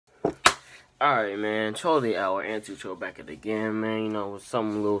Alright, man. Totally our Anti Troll back at it again, man. You know, with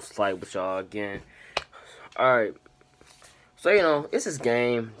something a little slight with y'all again. Alright. So, you know, it's this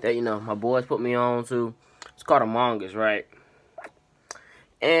game that, you know, my boys put me on to. It's called Among Us, right?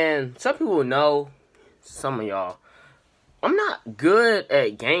 And some people know, some of y'all, I'm not good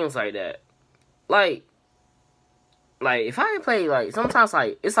at games like that. Like, if I play, like, sometimes,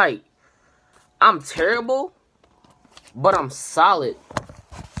 like, it's like, I'm terrible, but I'm solid.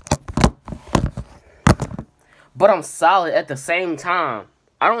 But I'm solid at the same time.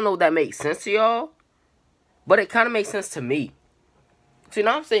 I don't know if that makes sense to y'all, but it kind of makes sense to me. So, you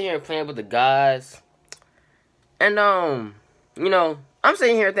know, I'm sitting here playing with the guys. And, you know, I'm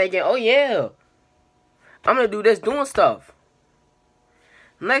sitting here thinking, oh, yeah, I'm going to do this, doing stuff.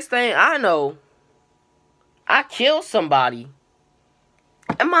 Next thing I know, I kill somebody,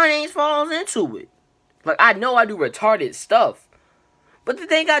 and my name falls into it. Like, I know I do retarded stuff, but the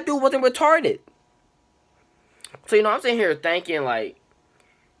thing I do wasn't retarded. So, you know, I'm sitting here thinking, like,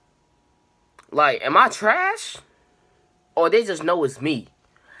 am I trash? Or they just know it's me?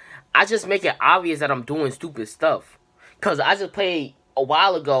 I just make it obvious that I'm doing stupid stuff. Because I just played a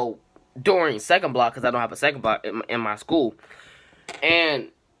while ago during second block, because I don't have a second block in my school. And,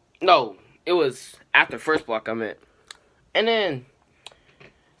 no, it was after first block I meant. And then,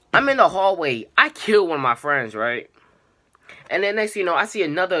 I'm in the hallway. I killed one of my friends, right? And then next thing you know, I see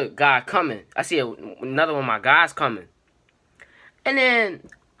another guy coming. I see another one of my guys coming. And then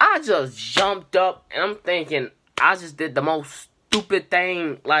I just jumped up and I'm thinking I just did the most stupid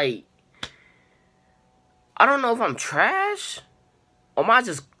thing. Like, I don't know if I'm trash or am I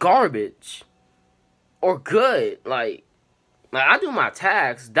just garbage or good. Like I do my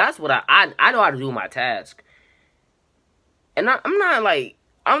tasks. That's what I know how to do my task. And I'm not like,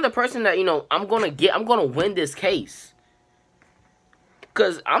 I'm the person that, you know, I'm gonna win this case.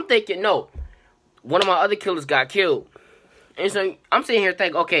 Because I'm thinking, no, one of my other killers got killed. And so I'm sitting here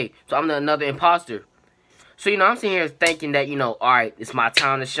thinking, okay, so I'm another imposter. So, you know, I'm sitting here thinking that, you know, alright, it's my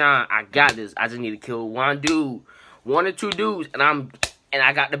time to shine. I got this. I just need to kill one dude, one or two dudes, and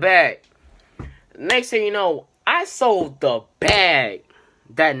I got the bag. Next thing you know, I sold the bag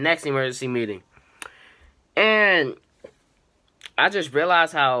that next emergency meeting. And I just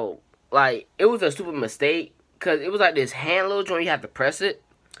realized how, like, it was a stupid mistake. Because it was like this hand little joint, you have to press it.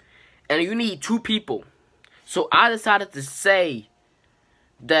 And you need two people. So I decided to say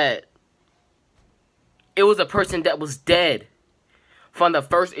that it was a person that was dead from the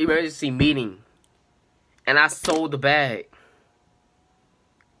first emergency meeting. And I sold the bag.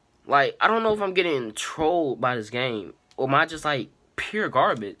 Like, I don't know if I'm getting trolled by this game. Or am I just like pure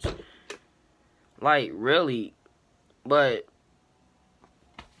garbage? Like, really. But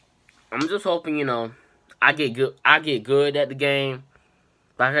I'm just hoping, you know, I get good at the game.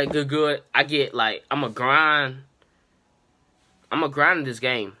 Like, I get good. I get, like, I'm a grind in this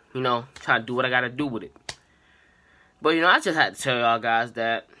game. You know, try to do what I gotta do with it. But, you know, I just had to tell y'all guys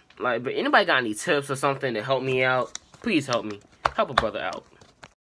that. Like, but anybody got any tips or something to help me out, please help me. Help a brother out.